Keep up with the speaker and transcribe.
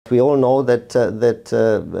we all know that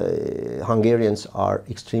Hungarians are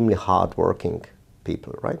extremely hard-working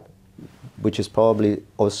people, right? Which is probably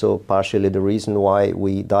also partially the reason why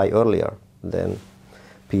we die earlier than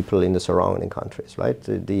people in the surrounding countries, right?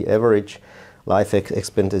 The average life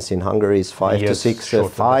expectancy in Hungary is 5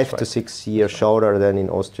 to 6 years shorter than in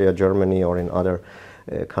Austria, Germany, or in other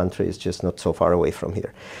countries just not so far away from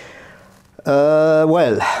here.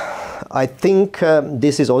 Well, I think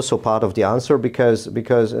this is also part of the answer,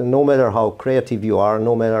 because no matter how creative you are,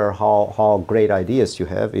 no matter how great ideas you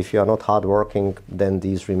have, if you are not hardworking, then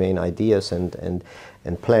these remain ideas and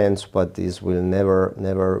plans, but these will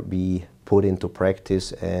never be put into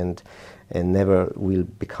practice and never will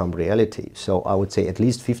become reality. So I would say at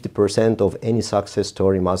least 50% of any success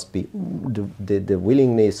story must be the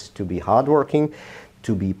willingness to be hardworking,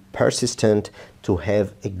 to be persistent, to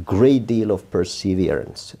have a great deal of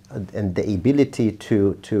perseverance, and the ability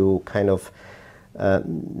to kind of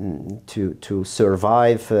to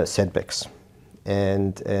survive setbacks,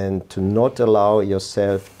 and to not allow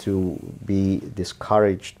yourself to be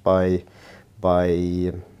discouraged by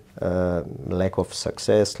lack of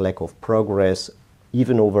success, lack of progress,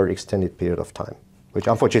 even over an extended period of time, which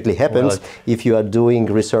unfortunately happens if you are doing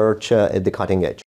research at the cutting edge.